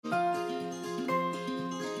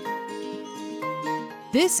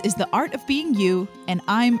This is The Art of Being You, and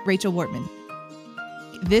I'm Rachel Wortman.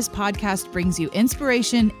 This podcast brings you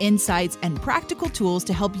inspiration, insights, and practical tools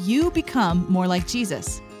to help you become more like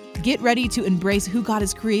Jesus. Get ready to embrace who God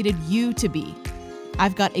has created you to be.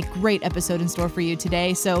 I've got a great episode in store for you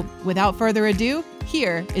today, so without further ado,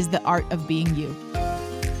 here is The Art of Being You.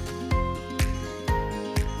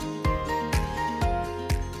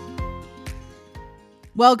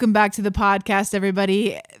 Welcome back to the podcast,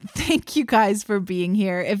 everybody. Thank you guys for being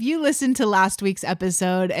here. If you listened to last week's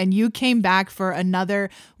episode and you came back for another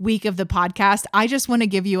week of the podcast, I just want to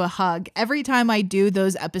give you a hug. Every time I do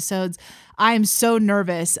those episodes, I am so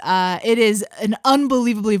nervous. It is an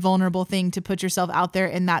unbelievably vulnerable thing to put yourself out there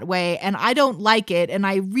in that way. And I don't like it. And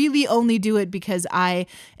I really only do it because I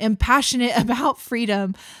am passionate about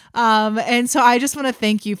freedom. And so I just want to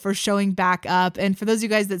thank you for showing back up. And for those of you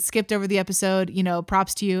guys that skipped over the episode,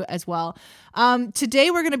 props to you as well. Today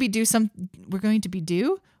we're going to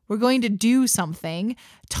do something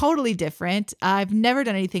totally different. I've never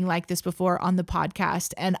done anything like this before on the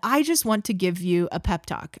podcast, and I just want to give you a pep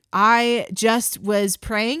talk. I just was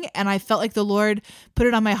praying, and I felt like the Lord put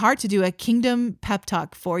it on my heart to do a kingdom pep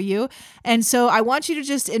talk for you. And so I want you to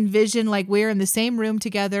just envision like we're in the same room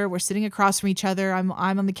together. We're sitting across from each other. I'm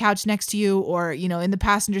on the couch next to you, or in the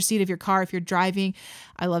passenger seat of your car if you're driving.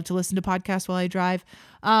 I love to listen to podcasts while I drive.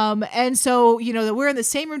 And so, that we're in the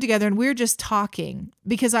same room together and we're just talking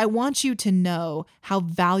because I want you to know how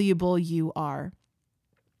valuable you are.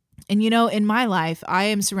 And, in my life, I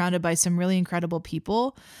am surrounded by some really incredible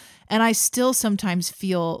people, and I still sometimes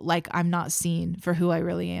feel like I'm not seen for who I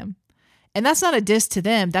really am. And that's not a diss to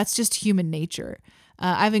them. That's just human nature.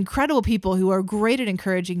 I have incredible people who are great at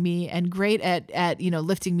encouraging me and great at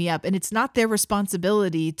lifting me up. And it's not their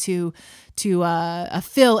responsibility to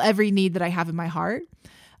fill every need that I have in my heart.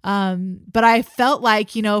 But I felt like,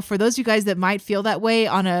 for those of you guys that might feel that way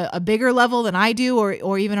on a bigger level than I do,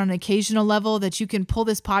 or even on an occasional level, that you can pull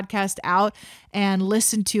this podcast out and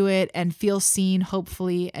listen to it and feel seen,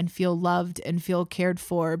 hopefully, and feel loved and feel cared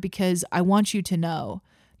for, because I want you to know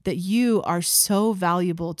that you are so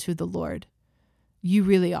valuable to the Lord. You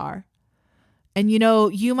really are. And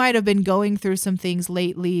you might have been going through some things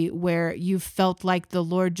lately where you felt like the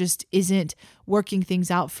Lord just isn't working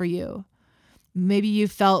things out for you. Maybe you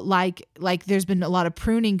felt like there's been a lot of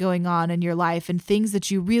pruning going on in your life, and things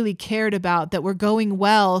that you really cared about that were going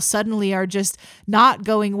well suddenly are just not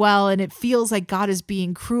going well, and it feels like God is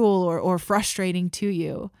being cruel or frustrating to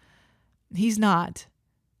you. He's not.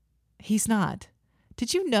 He's not.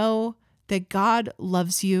 Did you know that God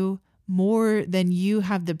loves you more than you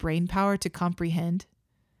have the brain power to comprehend?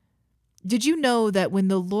 Did you know that when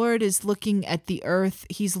the Lord is looking at the earth,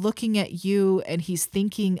 he's looking at you and he's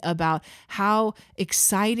thinking about how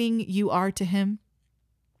exciting you are to him?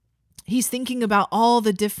 He's thinking about all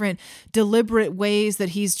the different deliberate ways that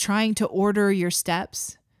he's trying to order your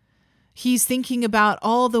steps. He's thinking about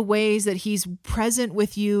all the ways that he's present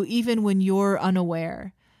with you even when you're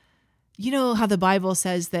unaware. You know how the Bible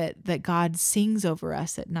says that God sings over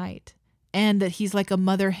us at night, and that he's like a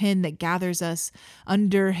mother hen that gathers us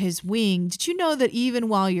under his wing. Did you know that even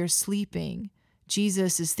while you're sleeping,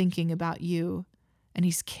 Jesus is thinking about you, and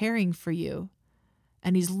he's caring for you,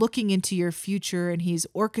 and he's looking into your future, and he's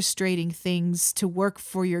orchestrating things to work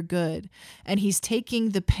for your good, and he's taking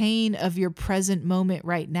the pain of your present moment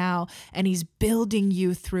right now, and he's building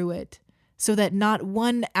you through it so that not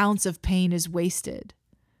 1 ounce of pain is wasted.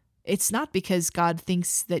 It's not because God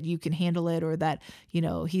thinks that you can handle it, or that,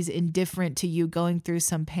 he's indifferent to you going through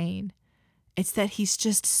some pain. It's that he's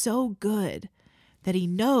just so good that he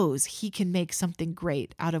knows he can make something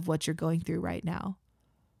great out of what you're going through right now.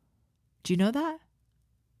 Do you know that?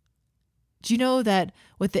 Do you know that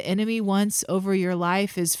what the enemy wants over your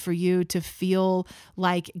life is for you to feel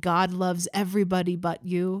like God loves everybody but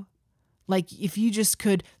you? Like if you just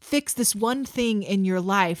could fix this one thing in your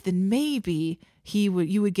life, then maybe you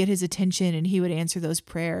would get his attention and he would answer those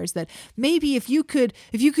prayers. That maybe if you could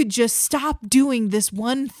just stop doing this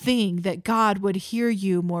one thing, that God would hear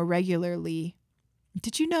you more regularly.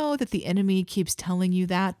 Did you know that the enemy keeps telling you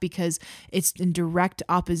that because it's in direct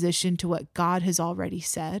opposition to what God has already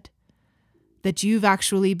said? That you've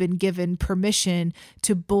actually been given permission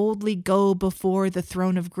to boldly go before the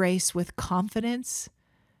throne of grace with confidence?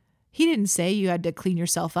 He didn't say you had to clean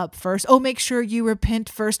yourself up first. Oh, make sure you repent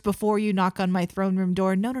first before you knock on my throne room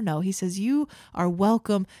door. No. He says you are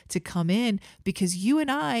welcome to come in because you and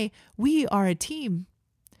I, we are a team.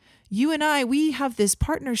 You and I, we have this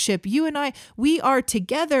partnership. You and I, we are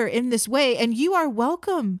together in this way, and you are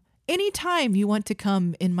welcome anytime you want to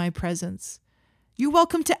come in my presence. You're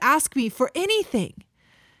welcome to ask me for anything.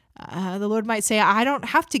 The Lord might say, I don't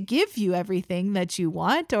have to give you everything that you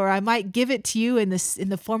want, or I might give it to you in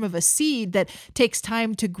the form of a seed that takes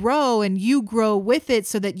time to grow, and you grow with it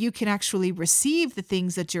so that you can actually receive the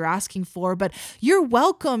things that you're asking for. But you're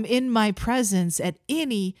welcome in my presence at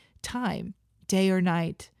any time, day or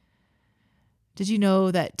night. Did you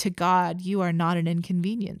know that to God, you are not an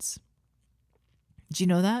inconvenience? Did you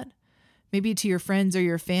know that? Maybe to your friends or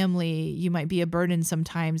your family, you might be a burden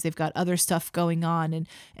sometimes. They've got other stuff going on,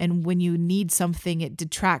 and when you need something, it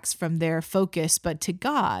detracts from their focus. But to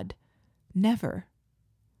God, never.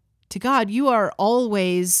 To God, you are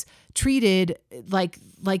always treated like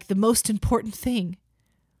the most important thing.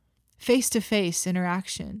 Face-to-face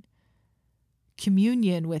interaction,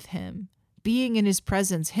 communion with him, being in his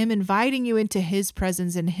presence, him inviting you into his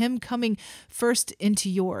presence, and him coming first into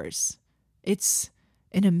yours. It's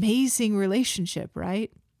an amazing relationship,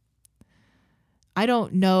 right? I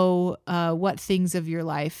don't know what things of your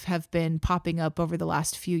life have been popping up over the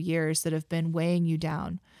last few years that have been weighing you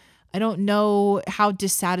down. I don't know how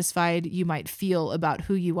dissatisfied you might feel about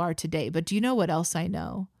who you are today, but do you know what else I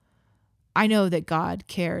know? I know that God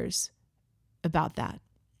cares about that.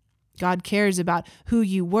 God cares about who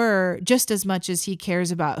you were just as much as he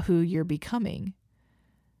cares about who you're becoming.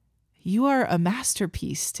 You are a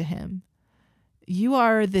masterpiece to him. You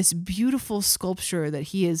are this beautiful sculpture that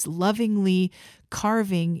he is lovingly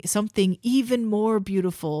carving something even more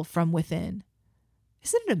beautiful from within.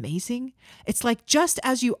 Isn't it amazing? It's like just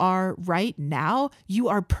as you are right now, you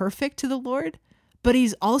are perfect to the Lord, but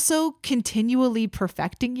he's also continually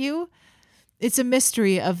perfecting you. It's a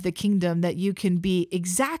mystery of the kingdom that you can be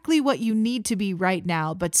exactly what you need to be right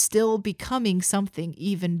now, but still becoming something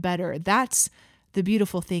even better. That's the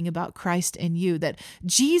beautiful thing about Christ and you, that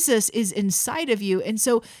Jesus is inside of you. And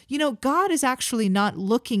so, God is actually not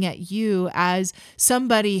looking at you as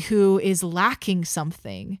somebody who is lacking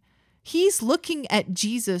something. He's looking at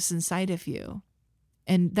Jesus inside of you.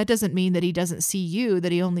 And that doesn't mean that he doesn't see you,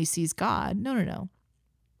 that he only sees God. No.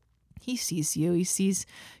 He sees you. He sees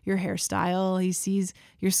your hairstyle. He sees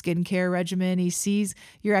your skincare regimen. He sees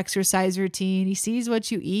your exercise routine. He sees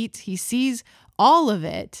what you eat. He sees all of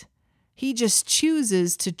it. He just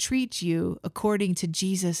chooses to treat you according to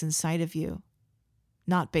Jesus inside of you,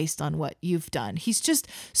 not based on what you've done. He's just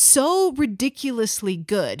so ridiculously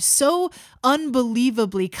good, so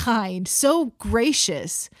unbelievably kind, so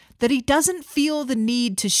gracious that he doesn't feel the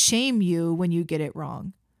need to shame you when you get it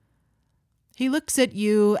wrong. He looks at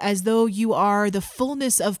you as though you are the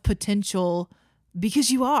fullness of potential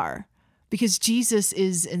because you are, because Jesus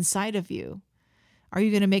is inside of you. Are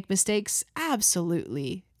you going to make mistakes?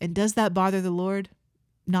 Absolutely. And does that bother the Lord?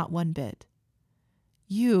 Not one bit.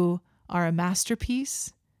 You are a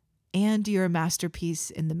masterpiece, and you're a masterpiece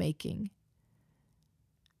in the making.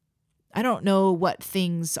 I don't know what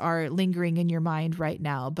things are lingering in your mind right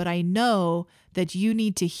now, but I know that you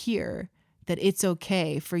need to hear that it's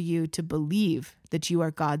okay for you to believe that you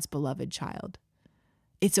are God's beloved child.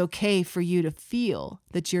 It's okay for you to feel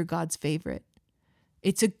that you're God's favorite.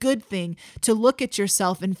 It's a good thing to look at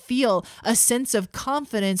yourself and feel a sense of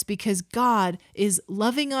confidence because God is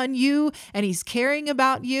loving on you and he's caring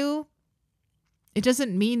about you. It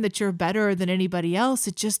doesn't mean that you're better than anybody else.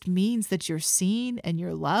 It just means that you're seen and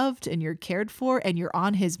you're loved and you're cared for and you're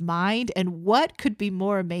on his mind. And what could be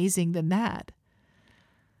more amazing than that?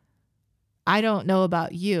 I don't know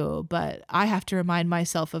about you, but I have to remind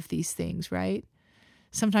myself of these things, right?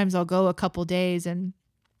 Sometimes I'll go a couple days and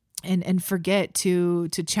forget to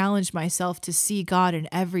challenge myself to see God in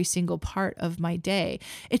every single part of my day.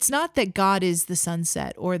 It's not that God is the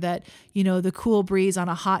sunset or that, the cool breeze on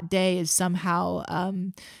a hot day is somehow,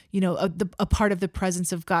 a part of the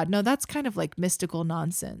presence of God. No, that's kind of like mystical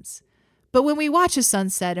nonsense. But when we watch a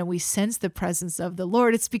sunset and we sense the presence of the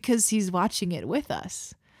Lord, it's because he's watching it with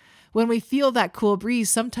us. When we feel that cool breeze,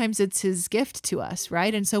 sometimes it's his gift to us,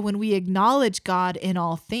 right? And so when we acknowledge God in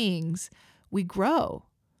all things, we grow.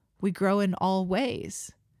 We grow in all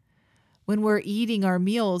ways. When we're eating our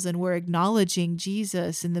meals and we're acknowledging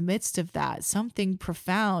Jesus in the midst of that, something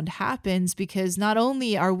profound happens because not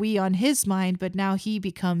only are we on his mind, but now he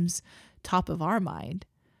becomes top of our mind.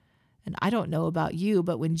 And I don't know about you,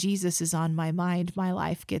 but when Jesus is on my mind, my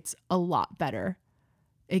life gets a lot better.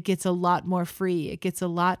 It gets a lot more free. It gets a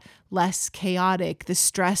lot less chaotic. The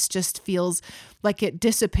stress just feels like it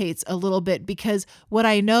dissipates a little bit because what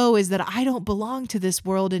I know is that I don't belong to this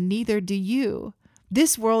world and neither do you.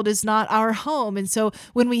 This world is not our home. And so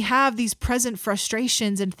when we have these present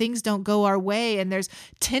frustrations and things don't go our way and there's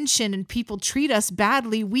tension and people treat us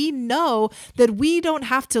badly, we know that we don't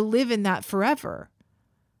have to live in that forever.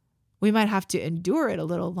 We might have to endure it a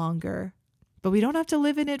little longer, But we don't have to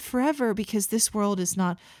live in it forever because this world is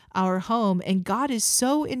not our home. And God is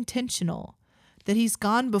so intentional that he's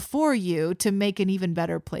gone before you to make an even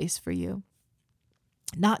better place for you.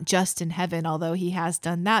 Not just in heaven, although he has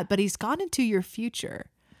done that, but he's gone into your future.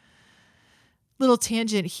 Little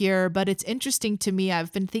tangent here, but it's interesting to me.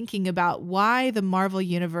 I've been thinking about why the Marvel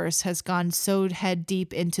Universe has gone so head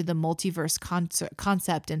deep into the multiverse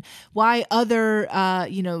concept and why other,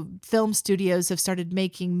 film studios have started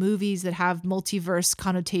making movies that have multiverse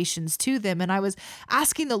connotations to them. And I was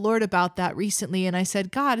asking the Lord about that recently. And I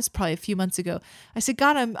said, God, it's probably a few months ago. I said,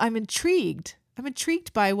 God, I'm intrigued. I'm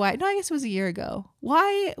intrigued by why, no, I guess it was a year ago.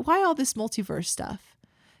 Why all this multiverse stuff?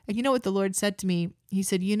 And you know what the Lord said to me? He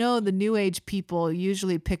said, the New Age people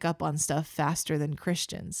usually pick up on stuff faster than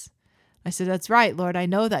Christians. I said, that's right, Lord. I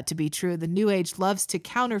know that to be true. The New Age loves to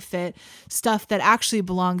counterfeit stuff that actually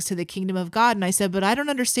belongs to the kingdom of God. And I said, but I don't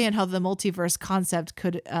understand how the multiverse concept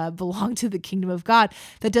could belong to the kingdom of God.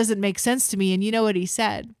 That doesn't make sense to me. And you know what he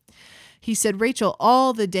said? He said, Rachel,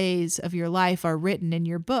 all the days of your life are written in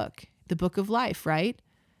your book, the book of life, right?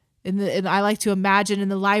 And I like to imagine in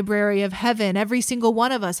the library of heaven, every single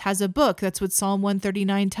one of us has a book. That's what Psalm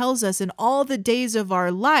 139 tells us. And all the days of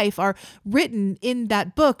our life are written in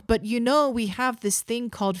that book. But we have this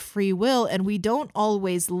thing called free will, and we don't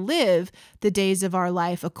always live the days of our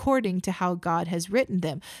life according to how God has written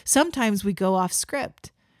them. Sometimes we go off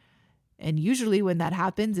script. And usually when that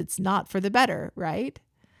happens, it's not for the better, right?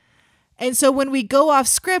 And so when we go off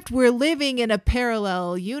script, we're living in a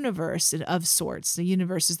parallel universe of sorts. The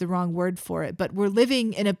universe is the wrong word for it, but we're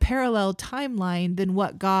living in a parallel timeline than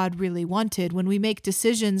what God really wanted. When we make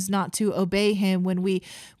decisions not to obey him, when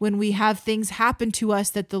we have things happen to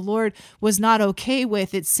us that the Lord was not okay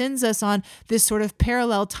with, it sends us on this sort of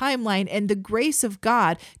parallel timeline. And the grace of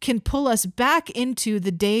God can pull us back into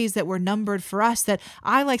the days that were numbered for us, that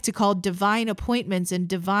I like to call divine appointments and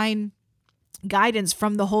divine guidance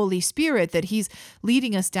from the Holy Spirit, that he's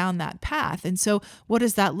leading us down that path. And so what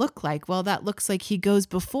does that look like? Well, that looks like he goes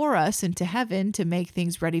before us into heaven to make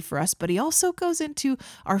things ready for us, but he also goes into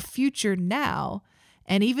our future now.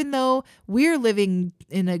 And even though we're living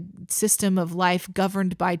in a system of life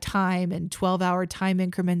governed by time and 12-hour time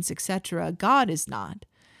increments, etc., God is not.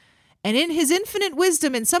 And in his infinite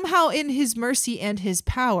wisdom and somehow in his mercy and his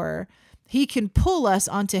power, he can pull us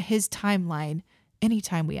onto his timeline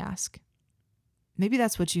anytime we ask. Maybe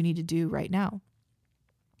that's what you need to do right now.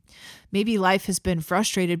 Maybe life has been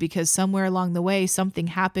frustrated because somewhere along the way, something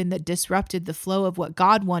happened that disrupted the flow of what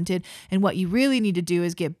God wanted. And what you really need to do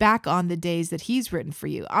is get back on the days that he's written for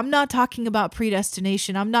you. I'm not talking about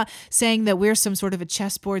predestination. I'm not saying that we're some sort of a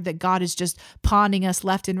chessboard that God is just pawning us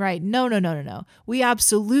left and right. No. We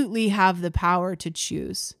absolutely have the power to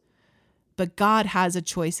choose. But God has a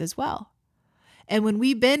choice as well. And when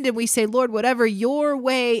we bend and we say, Lord, whatever your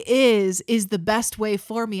way is the best way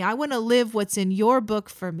for me. I want to live what's in your book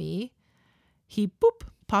for me. He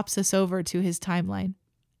pops us over to his timeline.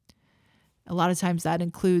 A lot of times that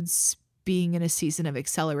includes being in a season of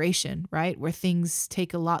acceleration, right? Where things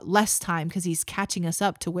take a lot less time because he's catching us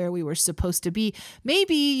up to where we were supposed to be.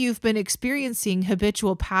 Maybe you've been experiencing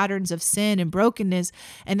habitual patterns of sin and brokenness,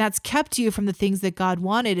 and that's kept you from the things that God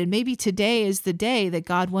wanted. And maybe today is the day that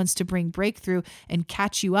God wants to bring breakthrough and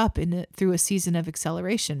catch you up through a season of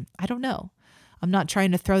acceleration. I don't know. I'm not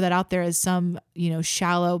trying to throw that out there as some,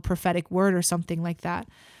 shallow prophetic word or something like that.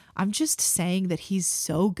 I'm just saying that he's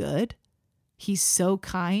so good. He's so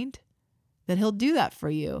kind that he'll do that for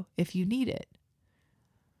you if you need it.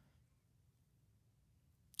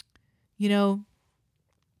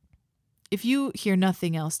 If you hear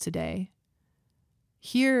nothing else today,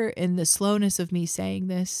 hear in the slowness of me saying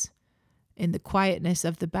this, in the quietness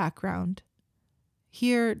of the background,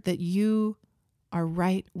 hear that you are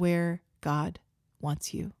right where God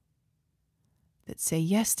wants you. That say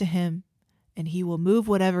yes to him and he will move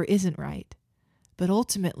whatever isn't right. But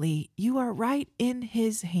ultimately, you are right in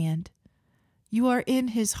his hand. You are in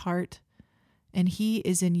his heart, and he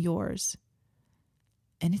is in yours.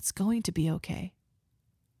 And it's going to be okay.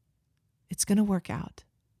 It's going to work out.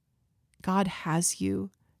 God has you.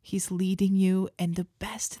 He's leading you. And the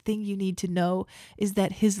best thing you need to know is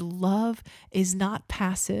that his love is not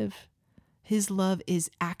passive. His love is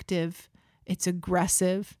active. It's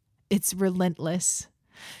aggressive. It's relentless.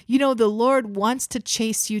 The Lord wants to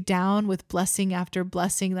chase you down with blessing after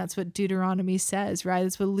blessing. That's what Deuteronomy says, right?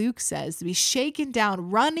 That's what Luke says, to be shaken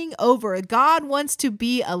down, running over. God wants to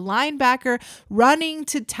be a linebacker running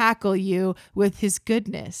to tackle you with his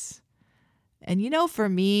goodness. And for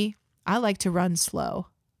me, I like to run slow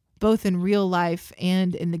both in real life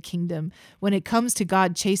and in the kingdom. When it comes to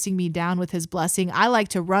God chasing me down with his blessing, I like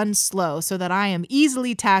to run slow so that I am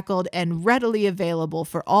easily tackled and readily available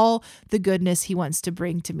for all the goodness he wants to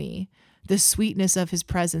bring to me. The sweetness of his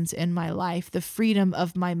presence in my life, the freedom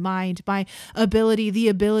of my mind, the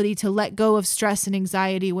ability to let go of stress and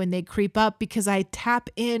anxiety when they creep up, because I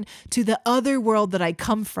tap in to the other world that I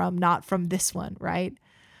come from, not from this one, right?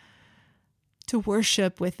 To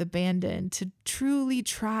worship with abandon, to truly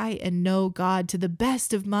try and know God to the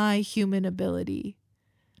best of my human ability.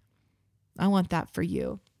 I want that for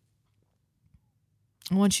you.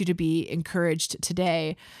 I want you to be encouraged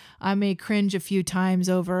today. I may cringe a few times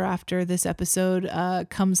over after this episode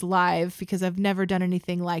comes live because I've never done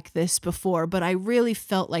anything like this before, but I really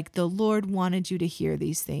felt like the Lord wanted you to hear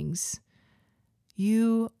these things.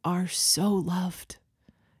 You are so loved.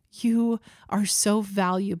 You are so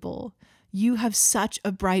valuable. You have such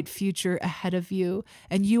a bright future ahead of you,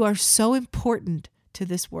 and you are so important to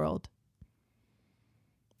this world.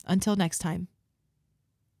 Until next time,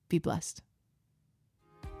 be blessed.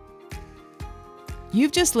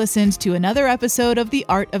 You've just listened to another episode of The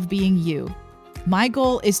Art of Being You. My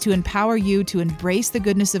goal is to empower you to embrace the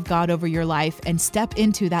goodness of God over your life and step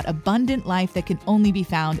into that abundant life that can only be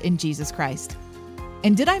found in Jesus Christ.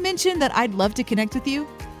 And did I mention that I'd love to connect with you?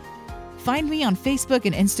 Find me on Facebook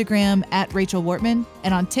and Instagram at Rachel Wortman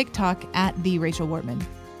and on TikTok at The Rachel Wortman.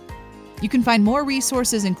 You can find more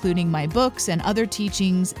resources, including my books and other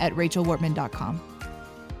teachings, at rachelwortman.com.